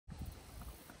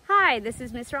Hi, this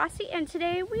is Miss Rossi, and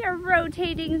today we are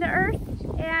rotating the Earth,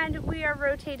 and we are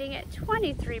rotating at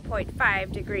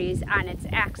 23.5 degrees on its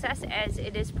axis as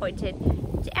it is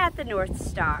pointed at the North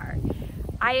Star.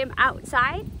 I am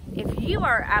outside. If you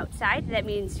are outside, that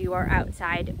means you are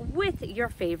outside with your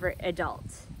favorite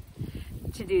adults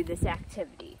to do this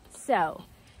activity. So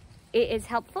it is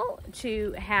helpful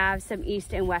to have some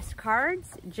east and west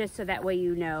cards, just so that way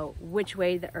you know which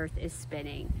way the Earth is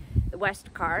spinning. The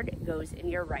west card goes in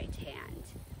your right hand.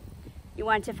 You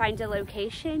want to find a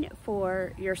location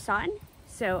for your sun.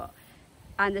 So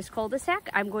on this cul-de-sac,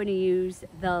 I'm going to use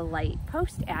the light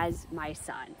post as my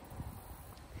sun.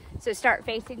 So start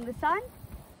facing the sun.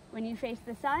 When you face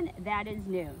the sun, that is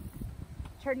noon.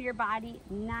 Turn your body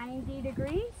 90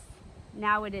 degrees.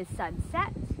 Now it is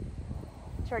sunset.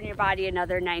 Turn your body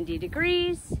another 90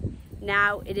 degrees.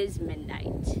 Now it is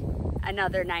midnight.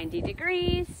 Another 90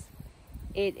 degrees.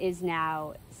 It is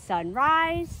now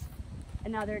sunrise.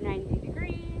 Another 90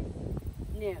 degrees.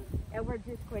 Noon. And we're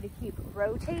just going to keep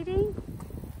rotating.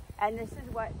 And this is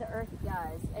what the Earth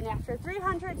does. And after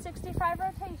 365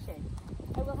 rotations,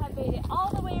 I will have made it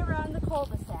all the way around the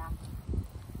cul-de-sac.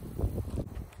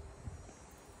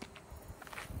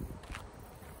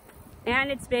 And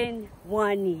it's been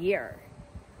 1 year.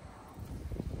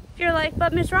 You're like,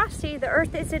 but Ms. Rossi, the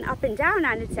Earth isn't up and down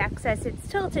on its axis. It's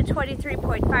tilted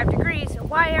 23.5 degrees.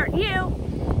 Why aren't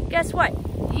you? Guess what?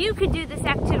 You could do this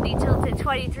activity tilted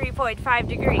 23.5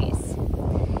 degrees.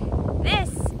 This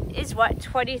is what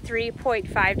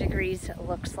 23.5 degrees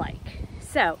looks like.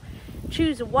 So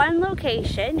choose one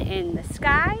location in the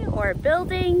sky or a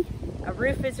building. A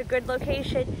roof is a good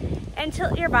location. And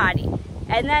tilt your body.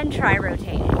 And then try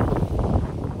rotating.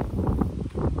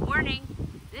 Warning.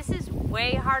 This is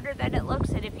way harder than it looks,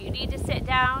 and if you need to sit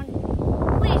down,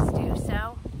 please do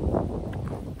so.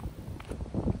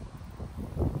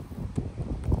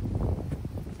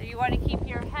 So you want to keep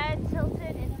your head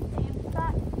tilted in the same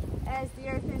spot as the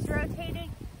Earth is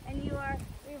rotating, and you are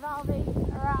revolving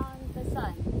around the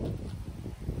sun.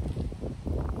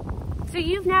 So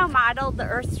you've now modeled the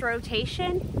Earth's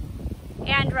rotation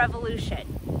and revolution.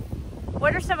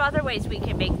 What are some other ways we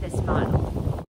can make this model?